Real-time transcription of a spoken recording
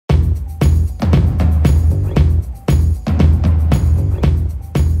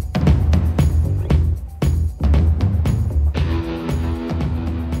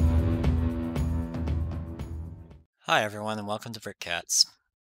Hi everyone and welcome to BrickCats.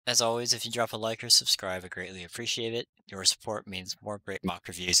 As always, if you drop a like or subscribe, I greatly appreciate it. Your support means more great mock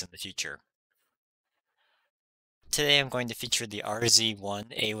reviews in the future. Today I'm going to feature the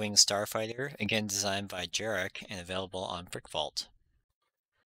RZ-1 A-Wing Starfighter, again designed by Jerac and available on BrickVault.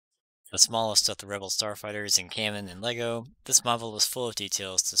 The smallest of the Rebel Starfighters in canon and LEGO, this model is full of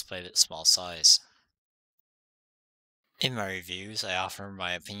details despite its small size. In my reviews, I offer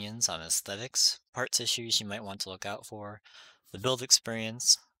my opinions on aesthetics, parts issues you might want to look out for, the build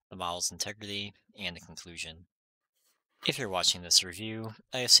experience, the model's integrity, and a conclusion. If you're watching this review,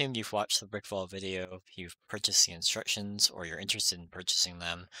 I assume you've watched the BrickVault video, you've purchased the instructions, or you're interested in purchasing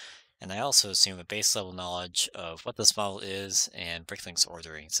them, and I also assume a base level knowledge of what this model is and Bricklink's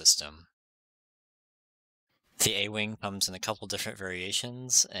ordering system. The A-Wing comes in a couple different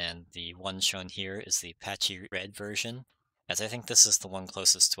variations, and the one shown here is the patchy red version, as I think this is the one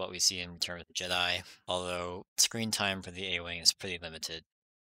closest to what we see in Return of the Jedi, although screen time for the A-Wing is pretty limited.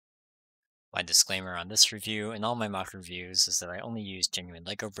 My disclaimer on this review and all my mock reviews is that I only use genuine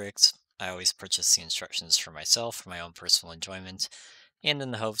LEGO bricks. I always purchase the instructions for myself for my own personal enjoyment, and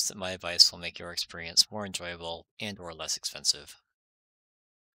in the hopes that my advice will make your experience more enjoyable and or less expensive.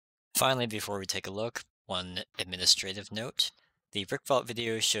 Finally, before we take a look, one administrative note. The BrickVault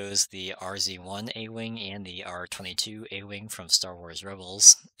video shows the RZ-1 A-Wing and the R-22 A-Wing from Star Wars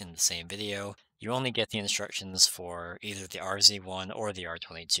Rebels in the same video. You only get the instructions for either the RZ-1 or the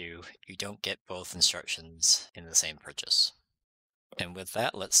R-22. You don't get both instructions in the same purchase. And with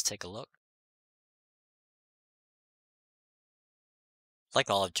that, let's take a look. Like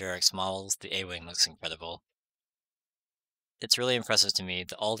all of Jerac's models, the A-Wing looks incredible. It's really impressive to me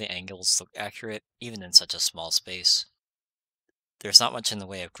that all the angles look accurate, even in such a small space. There's not much in the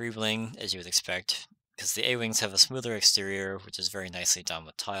way of greebling, as you would expect, because the A-Wings have a smoother exterior, which is very nicely done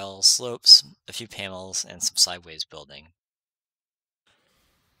with tiles, slopes, a few panels, and some sideways building.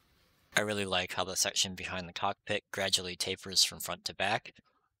 I really like how the section behind the cockpit gradually tapers from front to back,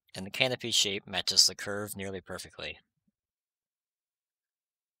 and the canopy shape matches the curve nearly perfectly.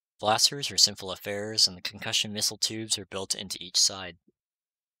 Blasters are simple affairs, and the concussion missile tubes are built into each side.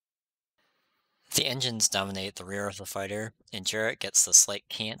 The engines dominate the rear of the fighter, and Jerac gets the slight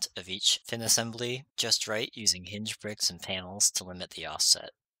cant of each fin assembly just right using hinge bricks and panels to limit the offset.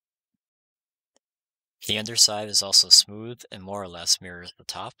 The underside is also smooth and more or less mirrors the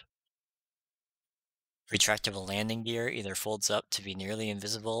top. Retractable landing gear either folds up to be nearly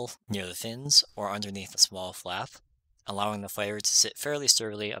invisible near the fins or underneath a small flap, allowing the fighter to sit fairly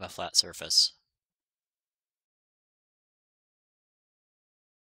sturdily on a flat surface.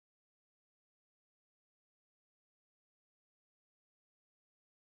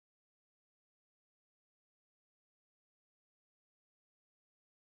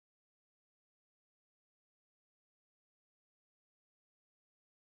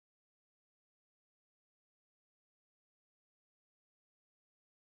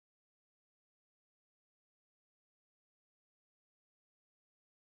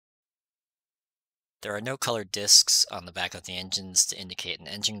 There are no colored discs on the back of the engines to indicate an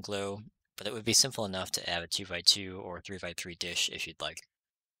engine glow, but it would be simple enough to add a 2x2 or 3x3 dish if you'd like.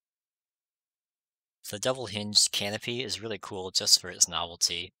 The double-hinged canopy is really cool just for its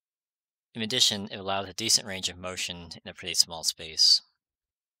novelty. In addition, it allows a decent range of motion in a pretty small space.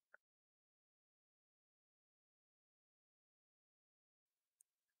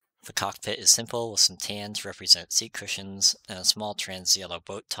 The cockpit is simple with some tan to represent seat cushions and a small trans yellow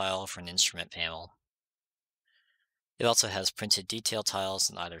boat tile for an instrument panel. It also has printed detail tiles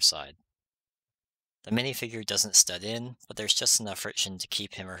on either side. The minifigure doesn't stud in, but there's just enough friction to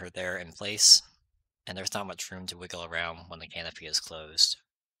keep him or her there in place, and there's not much room to wiggle around when the canopy is closed.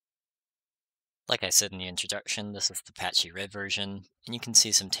 Like I said in the introduction, this is the patchy red version, and you can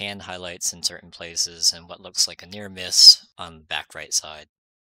see some tan highlights in certain places and what looks like a near miss on the back right side.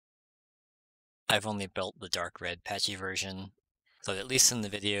 I've only built the dark red patchy version, so at least in the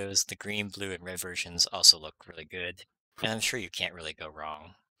videos, the green, blue, and red versions also look really good, and I'm sure you can't really go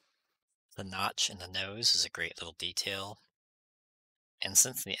wrong. The notch in the nose is a great little detail, and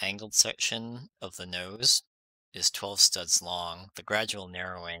since the angled section of the nose is 12 studs long, the gradual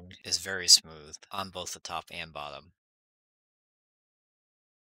narrowing is very smooth on both the top and bottom.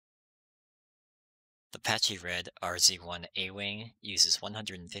 The patchy red RZ-1 A-Wing uses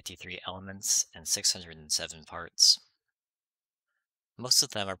 153 elements and 607 parts. Most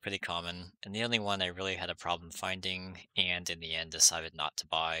of them are pretty common, and the only one I really had a problem finding, and in the end decided not to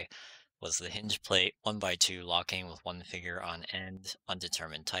buy, was the hinge plate 1x2 locking with one figure on end,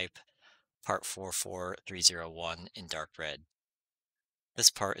 undetermined type, part 44301 in dark red. This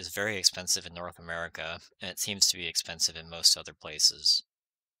part is very expensive in North America, and it seems to be expensive in most other places.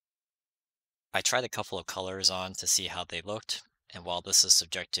 I tried a couple of colors on to see how they looked, and while this is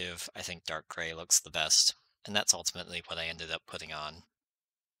subjective, I think dark gray looks the best, and that's ultimately what I ended up putting on.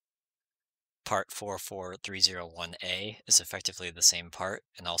 Part 44301A is effectively the same part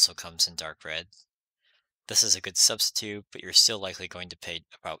and also comes in dark red. This is a good substitute, but you're still likely going to pay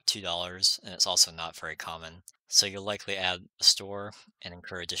about $2, and it's also not very common, so you'll likely add a store and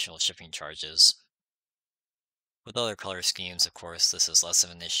incur additional shipping charges. With other color schemes, of course, this is less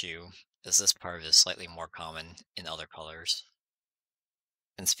of an issue, as this part is slightly more common in other colors.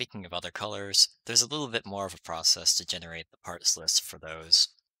 And speaking of other colors, there's a little bit more of a process to generate the parts list for those.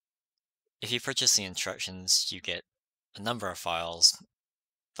 If you purchase the instructions, you get a number of files,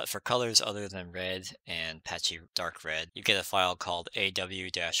 but for colors other than red and patchy dark red, you get a file called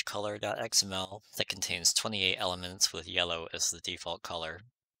aw-color.xml that contains 28 elements with yellow as the default color.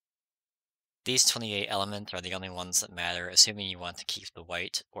 These 28 elements are the only ones that matter, assuming you want to keep the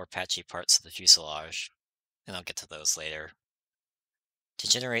white or patchy parts of the fuselage, and I'll get to those later. To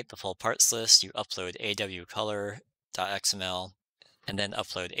generate the full parts list, you upload aw-color.xml and then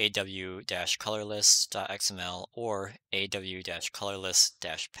upload aw-colorlist.xml or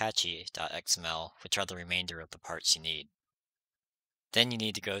aw-colorlist-patchy.xml, which are the remainder of the parts you need. Then you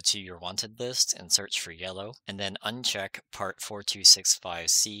need to go to your wanted list and search for yellow, and then uncheck part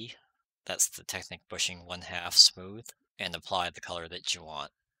 4265C, that's the Technic bushing 1/2 smooth, and apply the color that you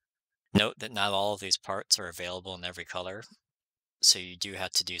want. Note that not all of these parts are available in every color, so you do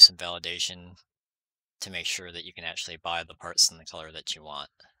have to do some validation to make sure that you can actually buy the parts in the color that you want.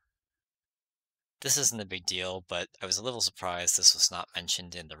 This isn't a big deal, but I was a little surprised this was not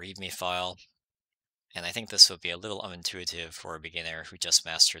mentioned in the README file, and I think this would be a little unintuitive for a beginner who just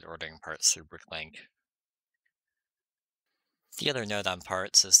mastered ordering parts through BrickLink. The other note on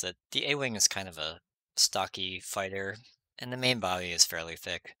parts is that the A-Wing is kind of a stocky fighter, and the main body is fairly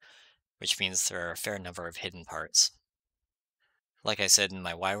thick, which means there are a fair number of hidden parts. Like I said in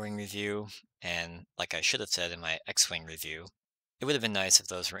my Y-Wing review, and like I should have said in my X-Wing review, it would have been nice if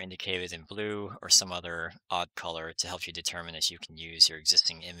those were indicated in blue or some other odd color to help you determine if you can use your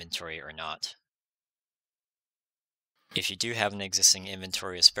existing inventory or not. If you do have an existing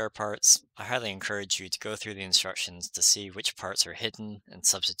inventory of spare parts, I highly encourage you to go through the instructions to see which parts are hidden and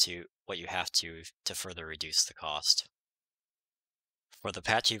substitute what you have to further reduce the cost. For the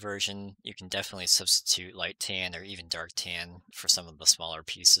patchy version, you can definitely substitute light tan or even dark tan for some of the smaller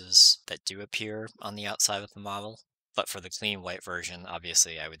pieces that do appear on the outside of the model. But for the clean white version,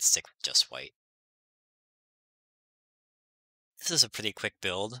 obviously I would stick with just white. This is a pretty quick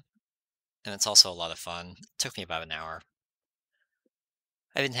build, and it's also a lot of fun. It took me about an hour.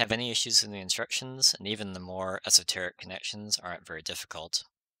 I didn't have any issues with the instructions, and even the more esoteric connections aren't very difficult.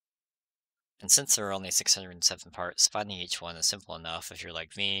 And since there are only 607 parts, finding each one is simple enough if you're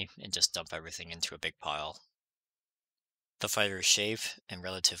like me and just dump everything into a big pile. The fighter's shape and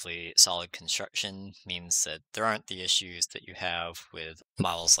relatively solid construction means that there aren't the issues that you have with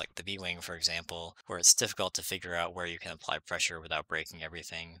models like the B-Wing, for example, where it's difficult to figure out where you can apply pressure without breaking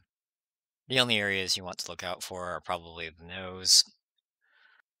everything. The only areas you want to look out for are probably the nose,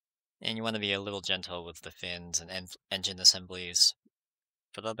 and you want to be a little gentle with the fins and engine assemblies,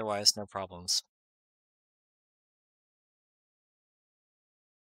 but otherwise no problems.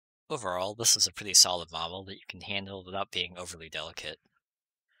 Overall, this is a pretty solid model that you can handle without being overly delicate.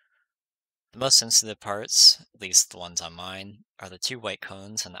 The most sensitive parts, at least the ones on mine, are the two white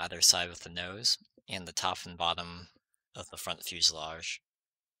cones on either side of the nose and the top and bottom of the front fuselage.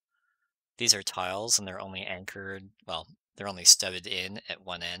 These are tiles and they're only anchored, well, they're only studded in at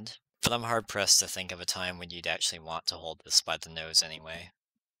one end, but I'm hard pressed to think of a time when you'd actually want to hold this by the nose anyway.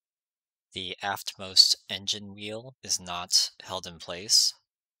 The aftmost engine wheel is not held in place.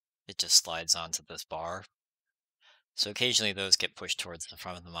 It just slides onto this bar. So occasionally those get pushed towards the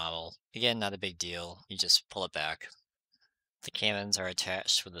front of the model. Again, not a big deal, you just pull it back. The cannons are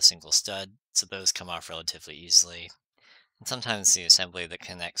attached with a single stud, so those come off relatively easily. And sometimes the assembly that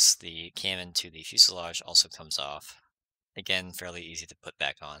connects the cannon to the fuselage also comes off. Again, fairly easy to put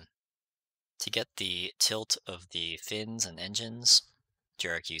back on. To get the tilt of the fins and engines,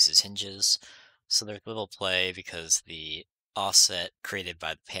 Jerac uses hinges, so there's little play because the offset created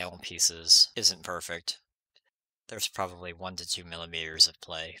by the panel pieces isn't perfect. There's probably 1 to 2 millimeters of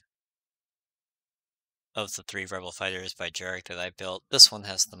play. Of the 3 Rebel Fighters by Jerac that I built, this one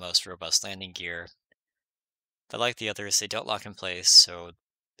has the most robust landing gear. But like the others, they don't lock in place, so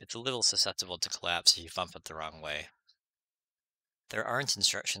it's a little susceptible to collapse if you bump it the wrong way. There aren't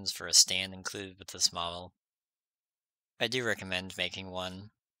instructions for a stand included with this model. I do recommend making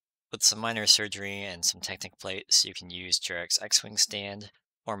one. With some minor surgery and some Technic plates, you can use Jerac's X-Wing stand,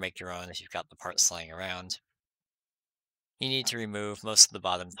 or make your own if you've got the parts lying around. You need to remove most of the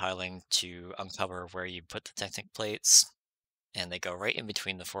bottom tiling to uncover where you put the Technic plates, and they go right in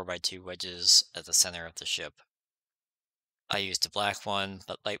between the 4x2 wedges at the center of the ship. I used a black one,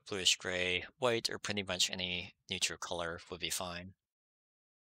 but light bluish gray, white, or pretty much any neutral color would be fine.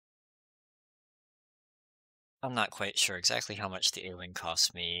 I'm not quite sure exactly how much the A-Wing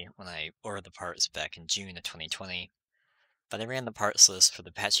cost me when I ordered the parts back in June of 2020, but I ran the parts list for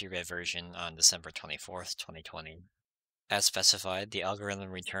the patchy red version on December 24th, 2020. As specified, the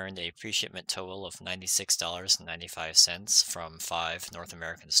algorithm returned a pre-shipment total of $96.95 from 5 North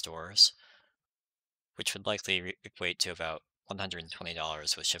American stores, which would likely equate to about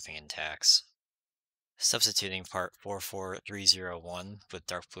 $120 with shipping and tax. Substituting part 44301 with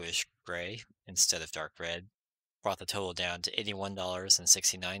dark bluish gray instead of dark red brought the total down to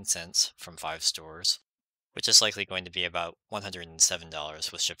 $81.69 from 5 stores, which is likely going to be about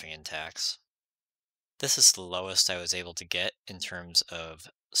 $107 with shipping and tax. This is the lowest I was able to get in terms of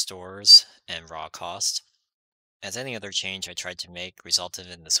stores and raw cost, as any other change I tried to make resulted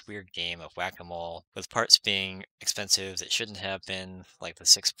in this weird game of whack-a-mole, with parts being expensive that shouldn't have been, like the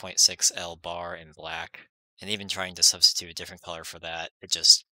 6.6L bar in black, and even trying to substitute a different color for that, it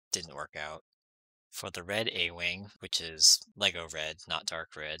just didn't work out. For the red A-Wing, which is Lego red, not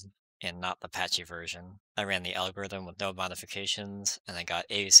dark red, and not the patchy version, I ran the algorithm with no modifications, and I got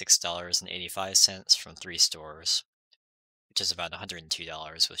 $86.85 from 3 stores, which is about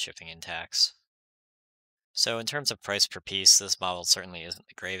 $102 with shipping and tax. So in terms of price per piece, this model certainly isn't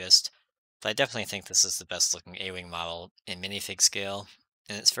the greatest, but I definitely think this is the best looking A-Wing model in minifig scale,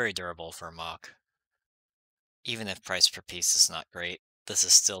 and it's very durable for a MOC. Even if price per piece is not great, this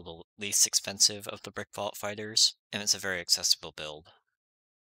is still the least expensive of the BrickVault Fighters, and it's a very accessible build.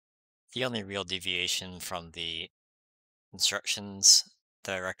 The only real deviation from the instructions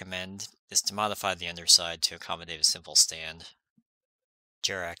that I recommend is to modify the underside to accommodate a simple stand.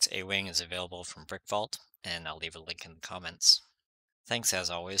 Jerac's A-Wing is available from BrickVault, and I'll leave a link in the comments. Thanks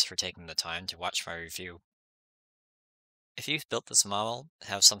as always for taking the time to watch my review. If you've built this model,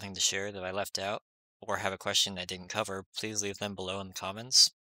 have something to share that I left out, or have a question I didn't cover, please leave them below in the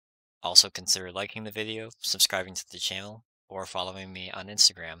comments. Also consider liking the video, subscribing to the channel, or following me on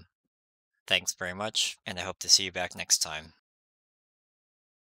Instagram. Thanks very much, and I hope to see you back next time.